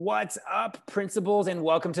What's up, principals, and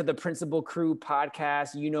welcome to the Principal Crew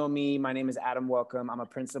podcast. You know me. My name is Adam Welcome. I'm a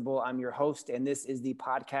principal. I'm your host, and this is the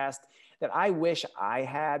podcast that I wish I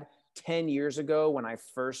had 10 years ago when I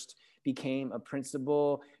first became a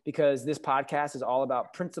principal, because this podcast is all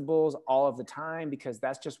about principals all of the time, because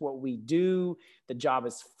that's just what we do. The job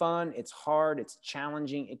is fun. It's hard. It's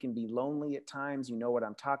challenging. It can be lonely at times. You know what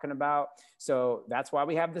I'm talking about. So that's why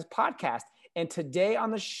we have this podcast. And today on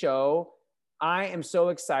the show, I am so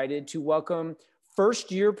excited to welcome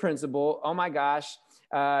first year principal. Oh my gosh,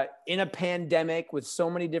 in a pandemic with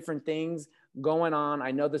so many different things going on.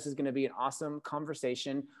 I know this is going to be an awesome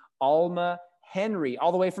conversation. Alma Henry,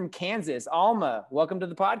 all the way from Kansas. Alma, welcome to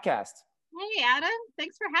the podcast. Hey, Adam.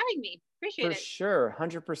 Thanks for having me. Appreciate For it. sure,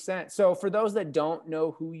 100%. So for those that don't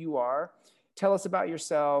know who you are, tell us about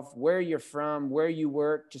yourself, where you're from, where you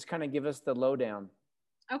work. Just kind of give us the lowdown.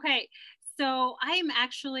 Okay. So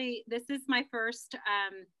this is my first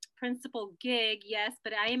principal gig, yes,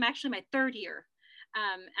 but I am actually my third year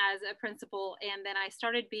as a principal. And then I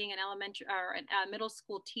started being an elementary or a middle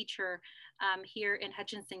school teacher here in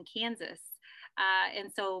Hutchinson, Kansas.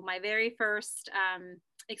 And so my very first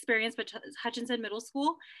experience was Hutchinson Middle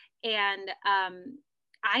School. And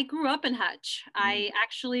I grew up in Hutch. I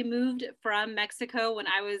actually moved from Mexico when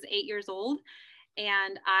I was 8 years old,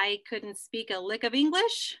 and I couldn't speak a lick of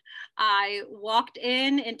English. I walked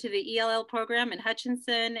into the ELL program in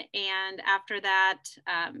Hutchinson, and after that,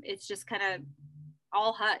 it's just kind of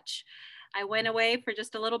all Hutch. I went away for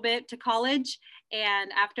just a little bit to college,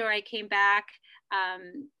 and after I came back,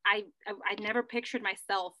 I never pictured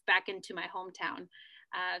myself back into my hometown.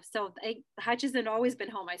 Hutch had always been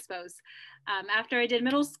home, I suppose. After I did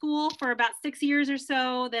middle school for about 6 years or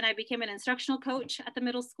so, then I became an instructional coach at the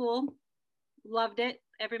middle school. Loved it,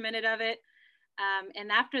 every minute of it.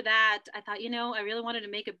 And after that, I thought, I really wanted to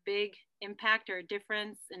make a big impact or a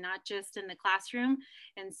difference, and not just in the classroom.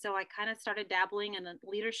 And so I kind of started dabbling in the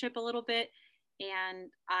leadership a little bit,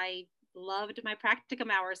 and I loved my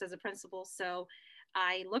practicum hours as a principal. So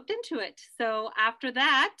I looked into it. So after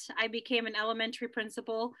that, I became an elementary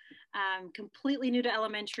principal, completely new to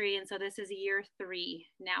elementary. And so this is year 3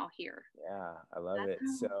 now here. Yeah, I love it.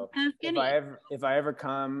 So if I ever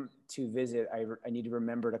come to visit, I need to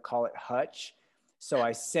remember to call it Hutch. So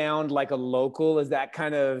I sound like a local. Is that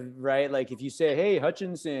kind of right? Like if you say, "Hey,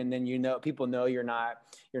 Hutchinson," then people know you're not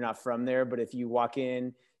from there. But if you walk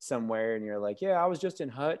in somewhere and you're like, "Yeah, I was just in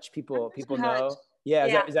Hutch," people know. Hutch.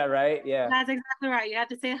 Yeah, is that right? Yeah. That's exactly right. You have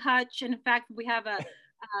to say Hutch. In fact, we have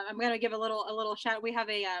I'm going to give a little shout. We have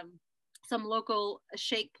some local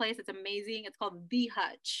shake place. It's amazing. It's called The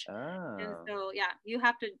Hutch. Oh. And so, you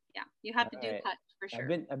have to do Hutch for sure.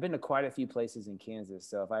 I've been to quite a few places in Kansas.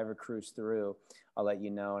 So if I ever cruise through, I'll let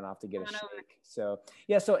you know, and I'll have to get a shake. So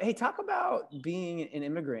yeah. So, hey, talk about being an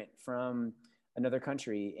immigrant from another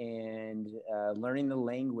country and learning the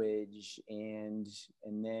language, and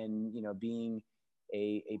then, being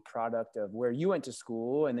a product of where you went to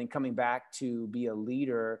school, and then coming back to be a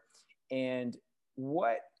leader. And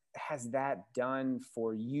what has that done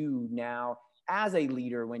for you now as a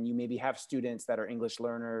leader, when you maybe have students that are English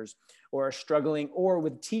learners or are struggling, or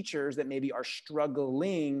with teachers that maybe are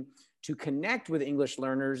struggling to connect with English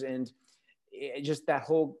learners, and just that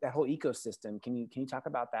whole ecosystem? Can you talk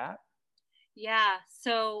about that? Yeah.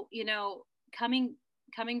 So, coming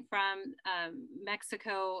from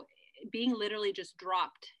Mexico, being literally just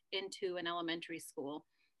dropped into an elementary school.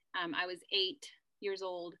 I was 8 years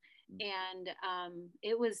old, and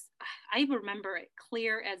I remember it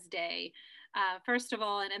clear as day. First of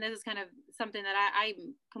all, and this is kind of something that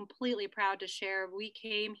I'm completely proud to share. We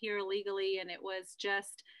came here legally, and it was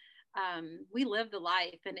just, we lived the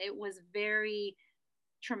life, and it was very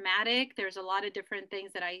traumatic. There's a lot of different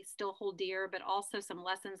things that I still hold dear, but also some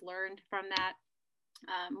lessons learned from that.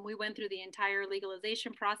 We went through the entire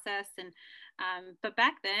legalization process, but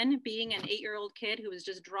back then, being an 8-year-old kid who was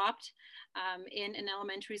just dropped in an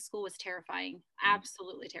elementary school was terrifying,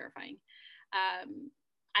 absolutely terrifying.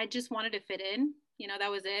 I just wanted to fit in. That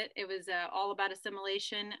was it. It was all about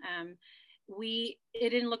assimilation. It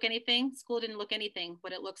didn't look anything. School didn't look anything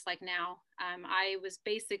what it looks like now. I was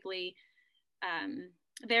basically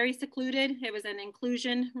very secluded. It was an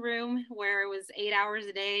inclusion room where it was 8 hours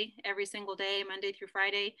a day, every single day, Monday through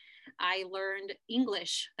Friday. I learned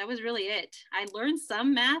English. That was really it. I learned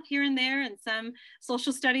some math here and there and some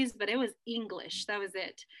social studies, but it was English. That was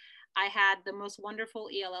it. I had the most wonderful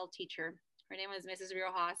ELL teacher. Her name was Mrs.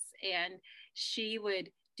 Riojas, and she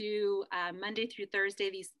would do Monday through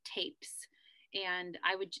Thursday these tapes. And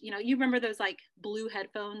I would, you remember those like blue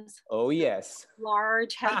headphones? Oh, yes.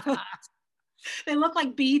 Large headphones. They look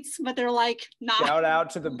like Beats, but they're like not. Shout out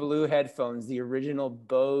to the blue headphones, the original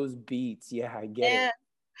Bose Beats. Yeah, I get it.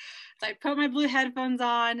 So I put my blue headphones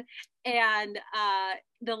on, and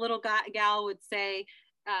the little gal would say,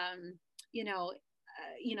 um, you know,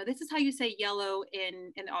 this is how you say yellow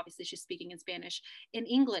and obviously she's speaking in Spanish. In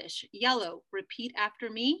English, yellow, repeat after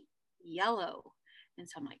me, yellow. And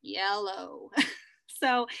so I'm like, yellow.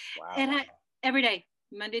 So, Wow. and every day,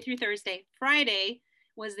 Monday through Thursday. Friday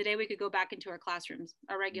was the day we could go back into our classrooms,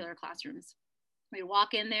 our regular classrooms. We'd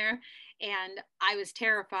walk in there, and I was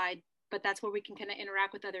terrified, but that's where we can kind of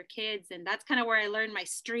interact with other kids. And that's kind of where I learned my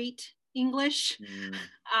street English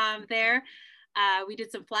there. We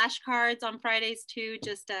did some flashcards on Fridays too,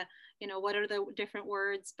 just to, what are the different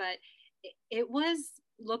words. But it was,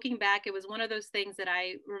 looking back, it was one of those things that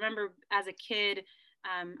I remember as a kid.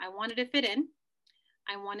 I wanted to fit in.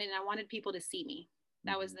 I wanted people to see me.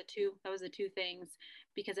 That was the two things,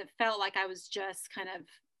 because it felt like I was just kind of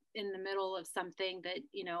in the middle of something that,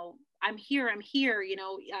 I'm here,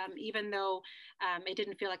 even though it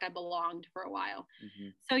didn't feel like I belonged for a while.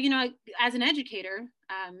 So, as an educator,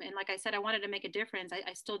 and like I said, I wanted to make a difference.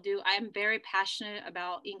 I still do. I am very passionate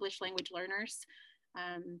about English language learners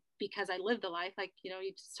because I live the life like, you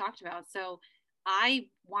just talked about. So I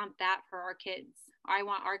want that for our kids. I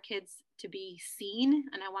want our kids to be seen,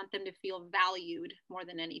 and I want them to feel valued more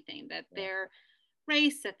than anything, that their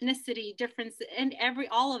race, ethnicity, difference, and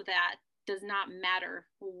all of that does not matter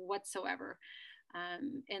whatsoever.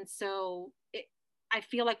 And so I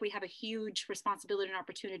feel like we have a huge responsibility and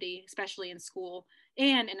opportunity, especially in school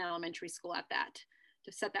and in elementary school at that,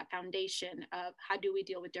 to set that foundation of how do we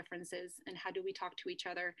deal with differences and how do we talk to each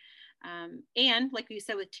other. And like you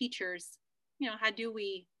said with teachers, how do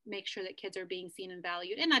we make sure that kids are being seen and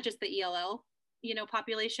valued, and not just the ELL,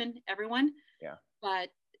 population, everyone, but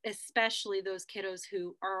especially those kiddos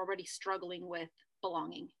who are already struggling with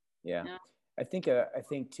belonging. Yeah. I think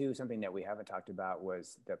too, something that we haven't talked about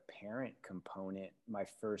was the parent component. My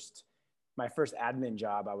first admin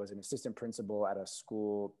job, I was an assistant principal at a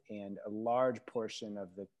school, and a large portion of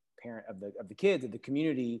the kids of the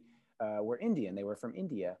community were Indian. They were from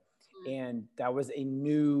India. And that was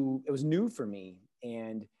it was new for me.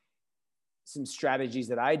 And some strategies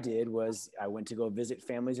that I did was I went to go visit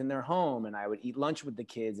families in their home, and I would eat lunch with the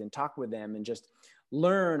kids and talk with them and just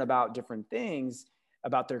learn about different things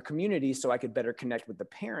about their community so I could better connect with the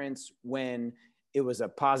parents when it was a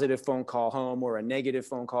positive phone call home or a negative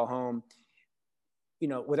phone call home,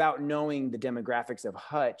 without knowing the demographics of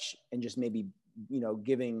Hutch, and just maybe,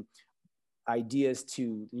 giving ideas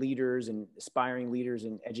to leaders and aspiring leaders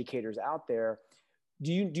and educators out there.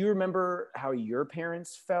 Do you remember how your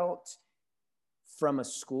parents felt from a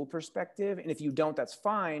school perspective? And if you don't, that's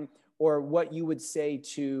fine. Or what you would say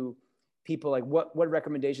to people, like what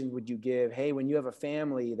recommendations would you give? Hey, when you have a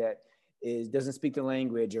family that doesn't speak the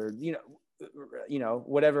language, or,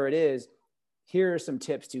 whatever it is, here are some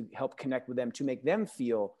tips to help connect with them, to make them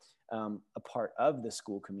feel a part of the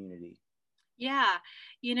school community. Yeah.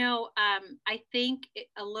 I think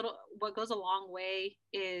what goes a long way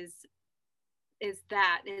is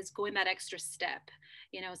going that extra step.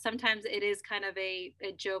 Sometimes it is kind of a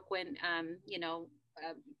joke when,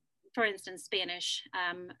 for instance, Spanish,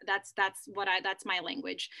 that's that's my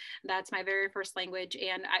language. That's my very first language.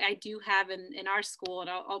 And I do have in our school, and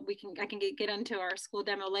I can get into our school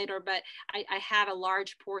demo later, but I have a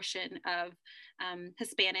large portion of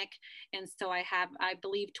Hispanic. And so I have, I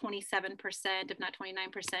believe 27%, if not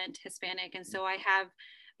 29% Hispanic. And so I have,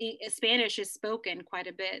 Spanish is spoken quite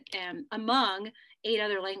a bit among 8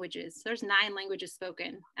 other languages. There's 9 languages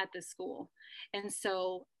spoken at this school. And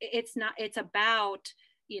so it's about,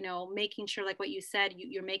 making sure, like what you said,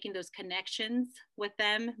 you're making those connections with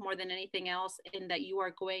them more than anything else, and that you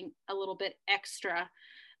are going a little bit extra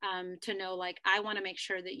to know, like, I want to make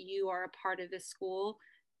sure that you are a part of this school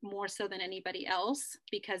more so than anybody else,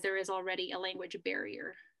 because there is already a language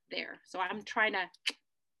barrier there. So I'm trying to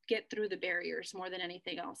get through the barriers more than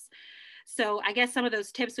anything else. So I guess some of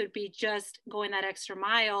those tips would be just going that extra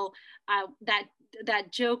mile.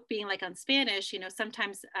 That joke being like on Spanish,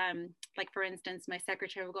 sometimes, like for instance, my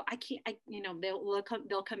secretary will go,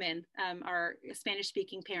 they'll come in, our Spanish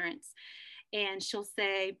speaking parents, and she'll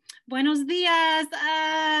say, "Buenos dias,"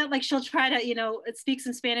 like she'll try to, it speaks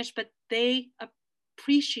in Spanish, but they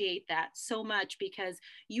appreciate that so much, because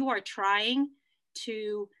you are trying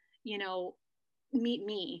to, meet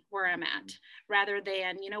me where I'm at, rather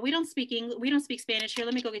than, we don't speak Spanish here.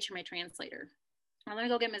 Let me go get you my translator. Or let me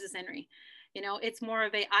go get Mrs. Henry. It's more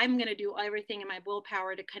of I'm going to do everything in my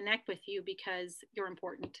willpower to connect with you because you're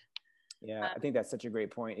important. Yeah, I think that's such a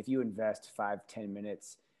great point. If you invest 5-10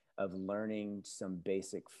 minutes of learning some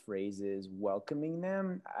basic phrases, welcoming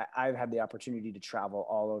them. I've had the opportunity to travel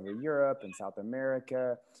all over Europe and South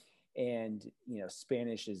America, and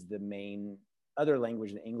Spanish is the main other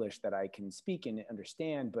language than English that I can speak and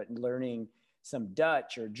understand, but learning some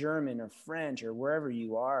Dutch or German or French or wherever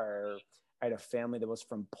you are. I had a family that was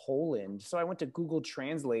from Poland, so I went to Google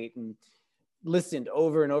Translate and listened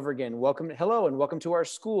over and over again, hello and welcome to our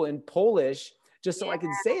school in Polish, just so I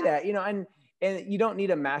could say that, and you don't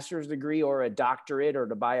need a master's degree or a doctorate or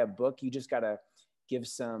to buy a book. You just got to give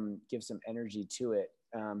some energy to it.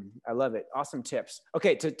 I love it. Awesome tips.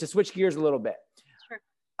 Okay. To switch gears a little bit. Sure.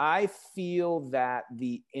 I feel that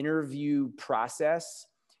the interview process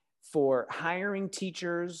for hiring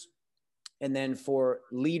teachers and then for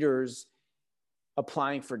leaders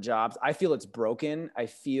applying for jobs, I feel it's broken. I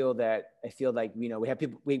feel like, we have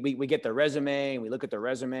people, we get their resume and we look at their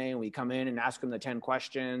resume and we come in and ask them the 10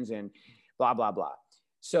 questions and blah, blah, blah.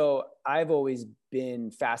 So I've always been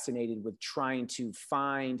fascinated with trying to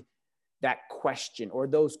find that question or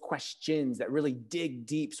those questions that really dig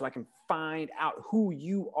deep so I can find out who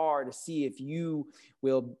you are to see if you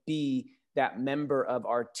will be that member of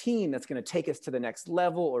our team that's going to take us to the next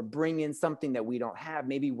level or bring in something that we don't have.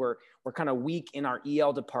 Maybe we're kind of weak in our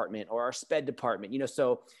EL department or our SPED department,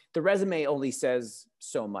 so the resume only says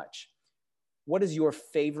so much. What is your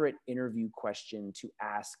favorite interview question to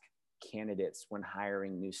ask candidates when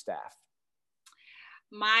hiring new staff?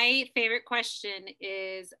 My favorite question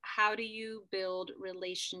is, how do you build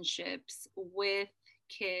relationships with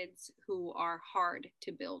kids who are hard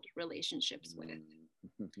to build relationships with?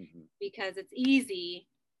 Because it's easy,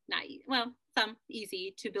 some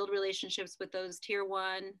easy to build relationships with those tier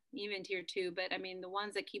 1, even tier 2, but I mean, the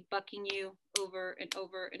ones that keep bucking you over and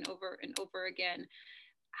over and over and over again.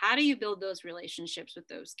 How do you build those relationships with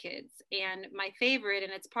those kids? And my favorite,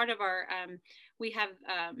 and it's part of our, we have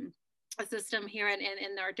a system here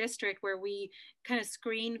in our district where we kind of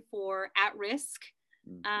screen for at-risk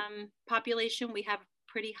population. We have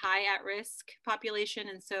pretty high at-risk population.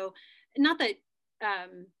 And so not that,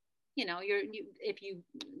 if you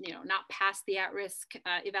not pass the at-risk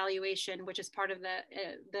evaluation, which is part of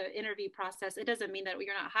the interview process, it doesn't mean that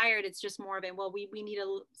you're not hired. It's just more of we need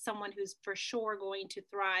someone who's for sure going to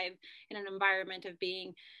thrive in an environment of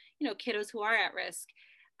being, kiddos who are at risk.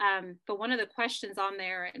 But one of the questions on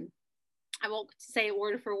there, and I won't say it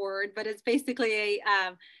word for word, but it's basically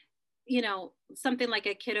something like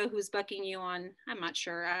a kiddo who's bucking you on, I'm not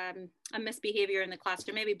sure, a misbehavior in the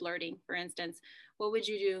classroom, maybe blurting, for instance. What would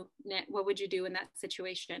you do? What would you do in that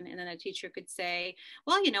situation? And then a teacher could say,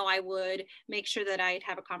 well, I would make sure that I'd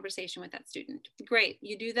have a conversation with that student. Great,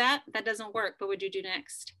 you do that. That doesn't work. What would you do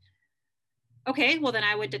next? Okay, well then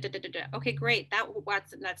I would. Okay, great.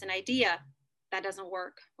 That's an idea. That doesn't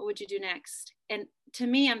work. What would you do next? And to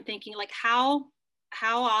me, I'm thinking like, how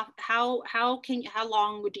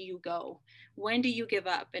long would you go? When do you give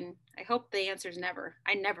up? And I hope the answer is never.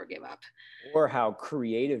 I never give up. Or how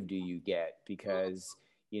creative do you get? Because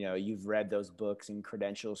you've read those books in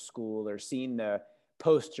credential school or seen the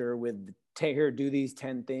poster with do these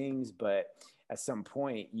 10 things, but at some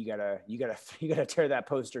point you gotta tear that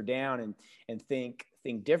poster down and think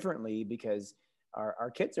differently, because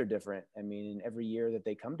our kids are different. I mean, every year that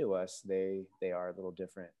they come to us, they are a little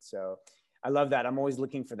different. So I love that. I'm always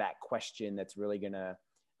looking for that question that's really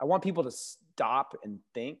I want people to stop and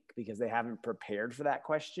think, because they haven't prepared for that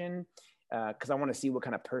question, because I want to see what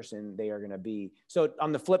kind of person they are going to be. So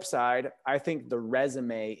on the flip side, I think the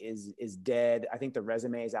resume is dead. I think the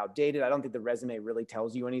resume is outdated. I don't think the resume really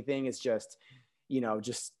tells you anything. It's just,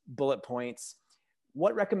 just bullet points.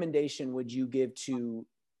 What recommendation would you give to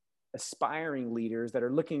aspiring leaders that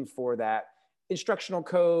are looking for that instructional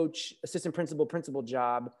coach, assistant principal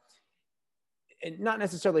job? And not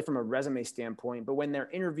necessarily from a resume standpoint, but when they're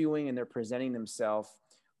interviewing and they're presenting themselves,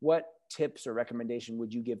 what tips or recommendation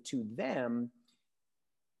would you give to them?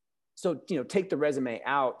 So, take the resume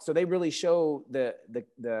out, so they really show the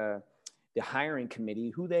hiring committee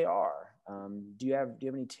who they are. Do you have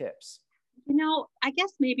any tips? I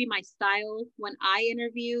guess maybe my style when I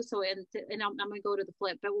interview. So, and I'm going to go to the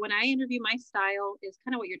flip, but when I interview, my style is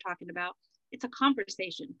kind of what you're talking about. It's a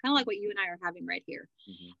conversation, kind of like what you and I are having right here.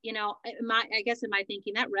 Mm-hmm. I guess in my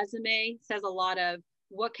thinking, that resume says a lot of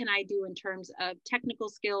what can I do in terms of technical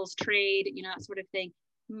skills, trade, that sort of thing.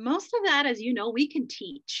 Most of that, as we can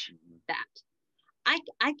teach that. I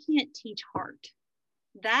can't teach heart.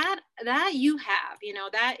 That you have,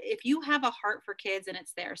 that if you have a heart for kids and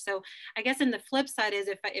it's there. So I guess in the flip side is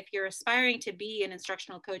if you're aspiring to be an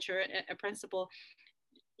instructional coach or a principal,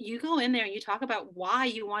 you go in there and you talk about why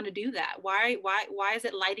you want to do that. Why is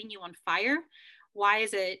it lighting you on fire? Why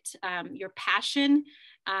is it your passion?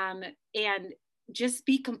 And just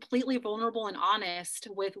be completely vulnerable and honest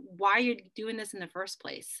with why you're doing this in the first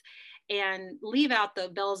place, and leave out the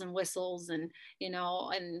bells and whistles and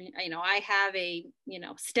I have a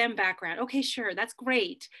STEM background. Okay, sure, that's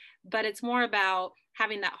great, but it's more about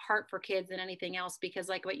having that heart for kids than anything else, because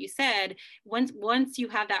like what you said, once you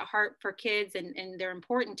have that heart for kids and they're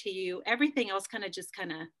important to you, everything else kind of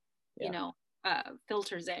Yeah.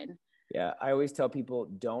 Filters in. Yeah. I always tell people,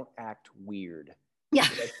 don't act weird. Yeah.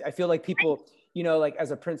 I feel like people, like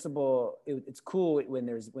as a principal, it's cool when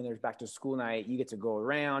there's back to school night, you get to go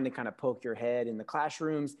around and kind of poke your head in the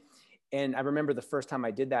classrooms. And I remember the first time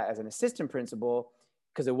I did that as an assistant principal,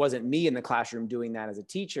 because it wasn't me in the classroom doing that as a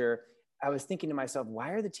teacher. I was thinking to myself,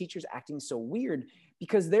 why are the teachers acting so weird?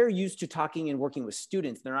 Because they're used to talking and working with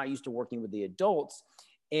students. They're not used to working with the adults.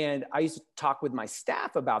 And I used to talk with my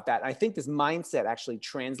staff about that. I think this mindset actually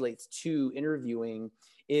translates to interviewing,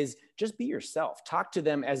 is just be yourself. Talk to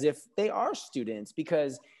them as if they are students,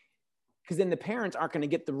 because then the parents aren't going to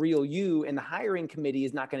get the real you, and the hiring committee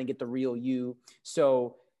is not going to get the real you.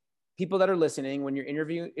 So people that are listening, when you're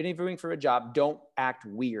interviewing for a job, don't act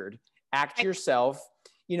weird. Act yourself,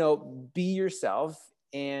 be yourself.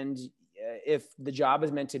 And if the job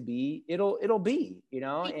is meant to be, it'll be,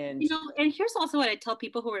 and and here's also what I tell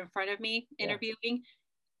people who are in front of me interviewing. Yeah.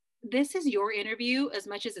 This is your interview as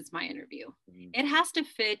much as it's my interview. Mm-hmm. It has to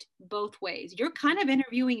fit both ways. You're kind of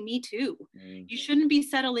interviewing me too. Mm-hmm. You shouldn't be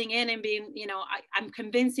settling in and being, I'm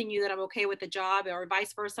convincing you that I'm okay with the job, or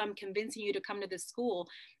vice versa. I'm convincing you to come to this school.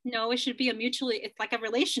 No, it should be it's like a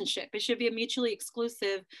relationship. It should be a mutually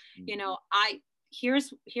exclusive, mm-hmm.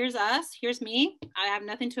 Here's us, here's me. I have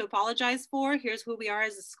nothing to apologize for. Here's who we are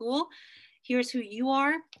as a school. Here's who you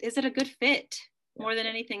are. Is it a good fit? More than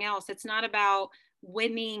anything else? It's not about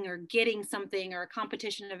winning or getting something or a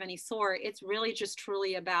competition of any sort. It's really just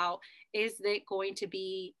truly about, is it going to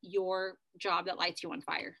be your job that lights you on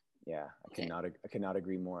fire? Yeah, I cannot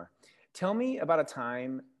agree more. Tell me about a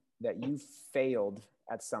time that you failed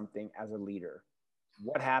at something as a leader.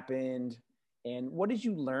 What happened and what did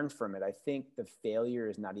you learn from it? I think the failure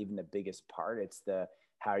is not even the biggest part. It's the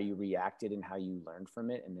how you reacted and how you learned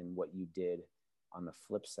from it, and then what you did on the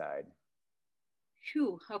flip side.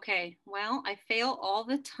 Whew, okay. Well, I fail all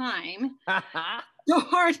the time.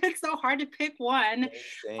 It's so hard to pick one.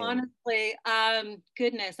 Same. Honestly.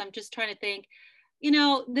 Goodness, I'm just trying to think.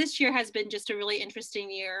 This year has been just a really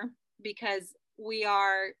interesting year, because we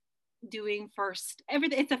are doing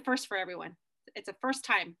everything. It's a first for everyone. It's a first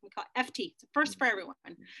time. We call it FT. It's a first for everyone.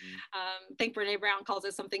 Mm-hmm. I think Brene Brown calls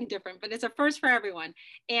it something different, but it's a first for everyone.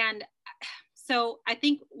 And so I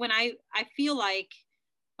think when I feel like,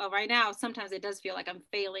 well, right now, sometimes it does feel like I'm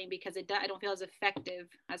failing, because I don't feel as effective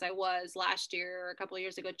as I was last year or a couple of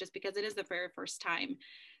years ago, just because it is the very first time.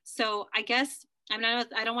 So I guess,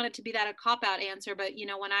 I don't want it to be that a cop-out answer, but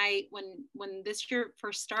when this year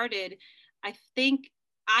first started, I think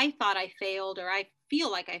I thought I failed, or I feel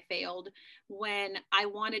like I failed, when I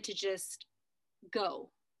wanted to just go.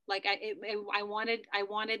 Like I wanted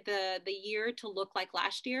the year to look like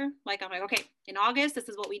last year. Like, I'm like, okay, in August, this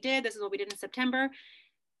is what we did. This is what we did in September.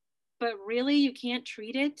 But really, you can't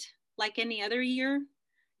treat it like any other year.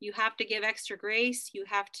 You have to give extra grace. You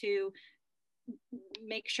have to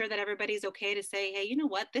make sure that everybody's okay to say, hey, you know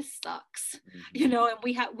what, this sucks. Mm-hmm.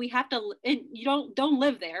 And we have to, and you don't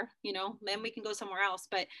live there, then we can go somewhere else.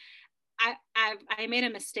 But I made a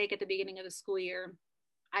mistake at the beginning of the school year.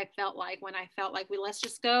 I felt like let's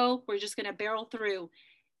just go, we're just going to barrel through.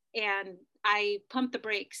 And I pumped the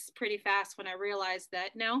brakes pretty fast when I realized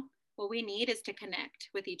that, no, what we need is to connect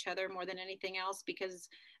with each other more than anything else, because,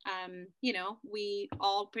 we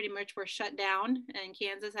all pretty much were shut down in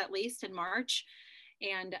Kansas, at least in March.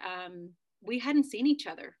 And we hadn't seen each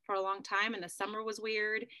other for a long time, and the summer was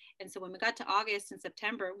weird. And so when we got to August and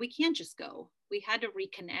September, we can't just go. We had to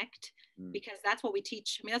reconnect, because that's what we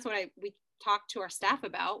teach. I mean, that's what we talk to our staff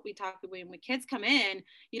about. We talk when kids come in,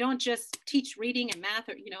 you don't just teach reading and math,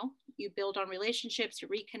 or, you build on relationships, you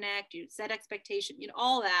reconnect, you set expectation,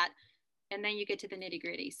 all that. And then you get to the nitty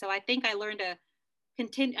gritty. So I think I learned to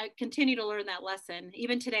continue to learn that lesson.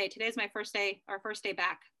 Even today. Today's my our first day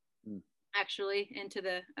back, actually, into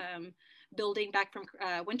the building back from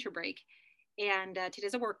winter break. And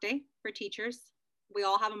today's a work day for teachers. We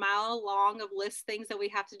all have a mile long of list things that we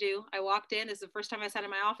have to do. I walked in. This is the first time I sat in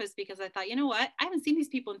my office, because I thought, you know what? I haven't seen these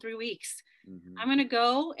people in 3 weeks. Mm-hmm. I'm going to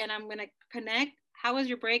go and I'm going to connect. How was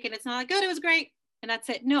your break? And it's not like, good, it was great, and that's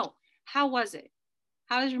it. No. How was it?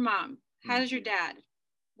 How was your mom? How's your dad?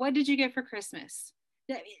 What did you get for Christmas?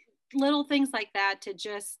 Little things like that to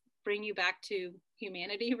just bring you back to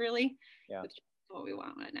humanity, really. Yeah. what we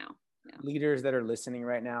want right now. Yeah. Leaders that are listening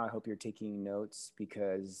right now, I hope you're taking notes,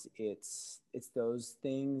 because it's those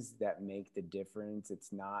things that make the difference.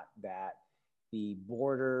 It's not that the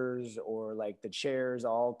borders or like the chairs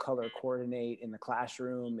all color coordinate in the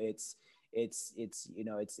classroom. It's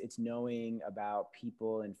knowing about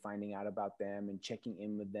people and finding out about them and checking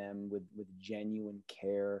in with them with genuine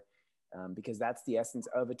care, because that's the essence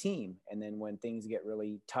of a team. And then when things get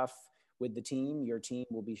really tough with the team, your team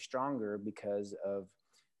will be stronger because of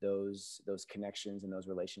those connections and those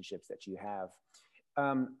relationships that you have.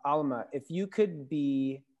 Alma, if you could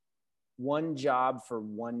be one job for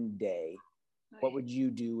one day, what would you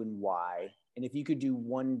do and why? And if you could do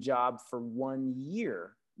one job for 1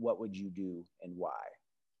 year, what would you do and why?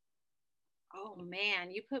 Oh man,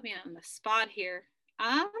 you put me on the spot here.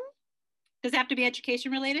 Does it have to be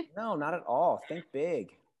education related? No, not at all. Think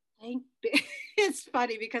big. Thank It's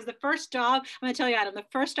funny because the first job, I'm going to tell you, Adam, the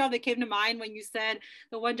first job that came to mind when you said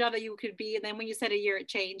the one job that you could be, and then when you said a year, it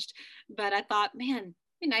changed. But I thought, man, it'd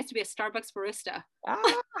be nice to be a Starbucks barista.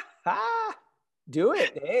 Do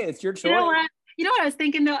it. Hey, it's your choice. You know what I was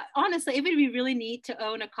thinking though? Honestly, it would be really neat to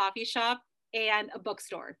own a coffee shop and a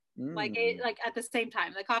bookstore, like at the same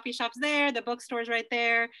time. The coffee shop's there, the bookstore's right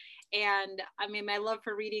there, and I mean, my love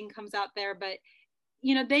for reading comes out there. But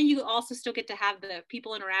then you also still get to have the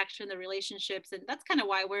people interaction, the relationships, and that's kind of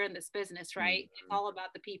why we're in this business, right? It's all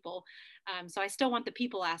about the people. So I still want the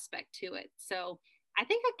people aspect to it. So I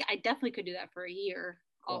think I definitely could do that for a year.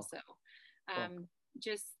 Cool. Also,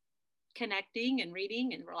 just connecting and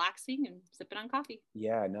reading and relaxing and sipping on coffee.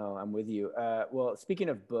 Yeah, no, I'm with you. Well, speaking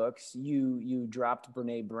of books, you dropped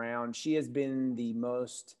Brene Brown. She has been the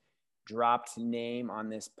most dropped name on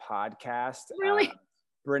this podcast. Really?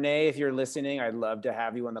 Brene, if you're listening, I'd love to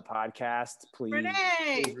have you on the podcast. Please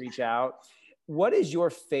reach out. What is your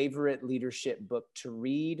favorite leadership book to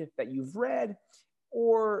read that you've read,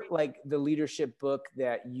 or like the leadership book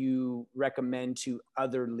that you recommend to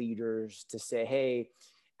other leaders to say, hey,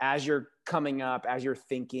 as you're coming up, as you're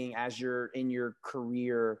thinking, as you're in your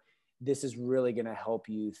career, this is really going to help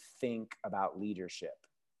you think about leadership?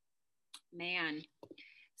 Man.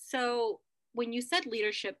 So when you said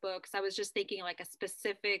leadership books, I was just thinking like a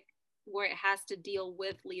specific where it has to deal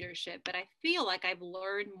with leadership. But I feel like I've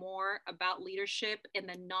learned more about leadership in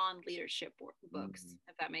the non-leadership books,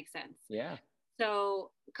 if that makes sense. Yeah. So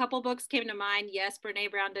a couple books came to mind. Yes, Brene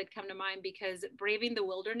Brown did come to mind because Braving the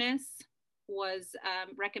Wilderness was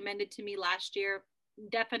recommended to me last year.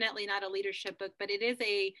 Definitely not a leadership book, but it is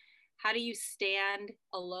a how do you stand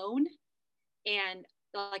alone? And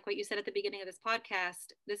like what you said at the beginning of this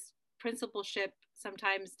podcast, this principalship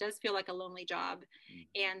sometimes does feel like a lonely job.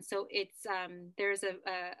 And so it's there's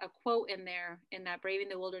a quote in there in that Braving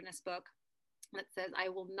the Wilderness book that says, I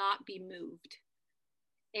will not be moved.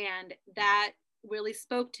 And that really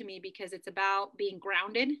spoke to me because it's about being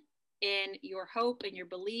grounded in your hope and your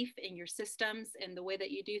belief in your systems and the way that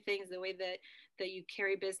you do things, the way that you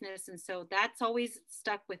carry business. And so that's always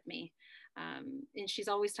stuck with me. And she's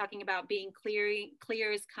always talking about being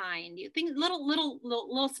clear is kind. You think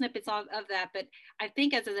little snippets of that, but I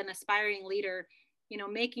think as an aspiring leader,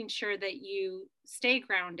 making sure that you stay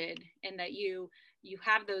grounded and that you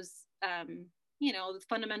have those,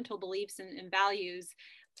 fundamental beliefs and values.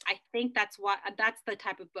 I think that's the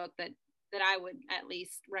type of book that I would at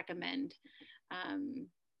least recommend. I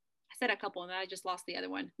said a couple and then I just lost the other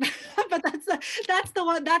one, but that's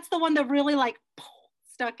the one that really like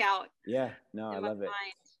stuck out. Yeah, no, I love it.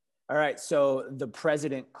 All right, so the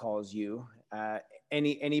president calls you,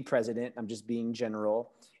 any president, I'm just being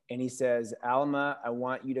general, and he says, Alma, I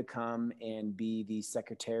want you to come and be the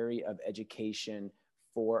Secretary of Education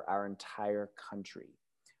for our entire country.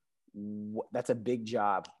 That's a big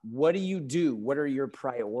job. What do you do? What are your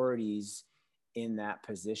priorities in that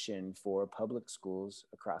position for public schools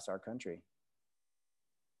across our country?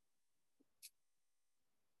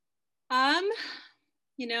 I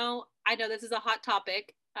know this is a hot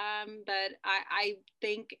topic, but I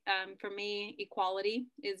think for me, equality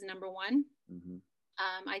is number one. Mm-hmm.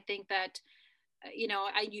 I think that,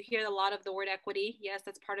 you hear a lot of the word equity. Yes,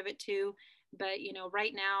 that's part of it too. But,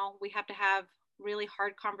 right now we have to have really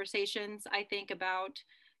hard conversations, I think, about,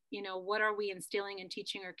 what are we instilling and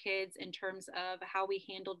teaching our kids in terms of how we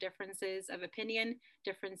handle differences of opinion,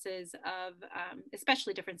 differences of,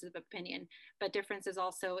 especially differences of opinion, but differences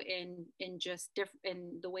also in just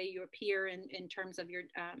in the way you appear in terms of your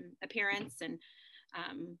appearance and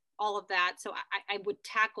all of that. So I would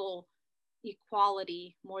tackle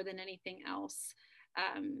equality more than anything else.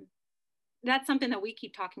 that's something that we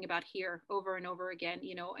keep talking about here over and over again.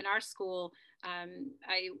 You know, in our school,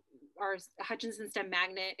 our Hutchinson STEM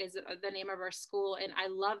Magnet is the name of our school, and I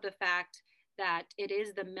love the fact that it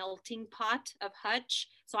is the melting pot of Hutch.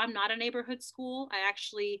 So I'm not a neighborhood school. I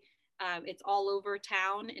actually, it's all over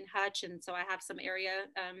town in Hutch, and so I have some area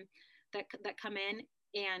that come in,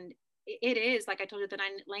 and it is, like I told you, the 9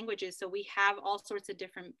 languages. So we have all sorts of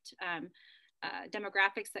different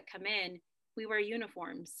demographics that come in. We wear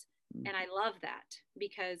uniforms. And I love that,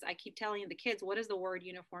 because I keep telling the kids, what does the word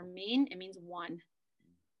uniform mean? It means one.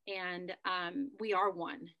 And we are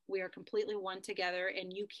one. We are completely one together.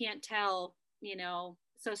 And you can't tell, you know,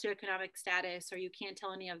 socioeconomic status, or you can't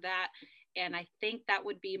tell any of that. And I think that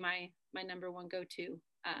would be my number one go-to,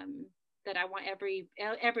 that I want every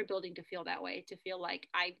building to feel that way, to feel like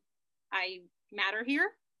I matter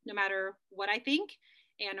here, no matter what I think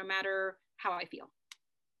and no matter how I feel.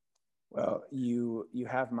 Well, you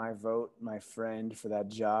have my vote, my friend, for that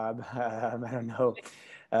job. I don't know.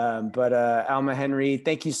 But Alma Henry,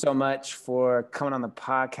 thank you so much for coming on the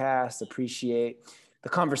podcast. Appreciate the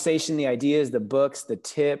conversation, the ideas, the books, the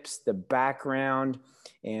tips, the background,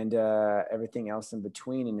 and everything else in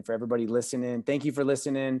between. And for everybody listening, thank you for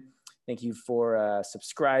listening. Thank you for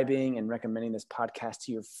subscribing and recommending this podcast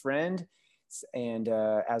to your friend. And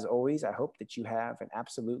as always, I hope that you have an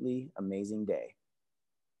absolutely amazing day.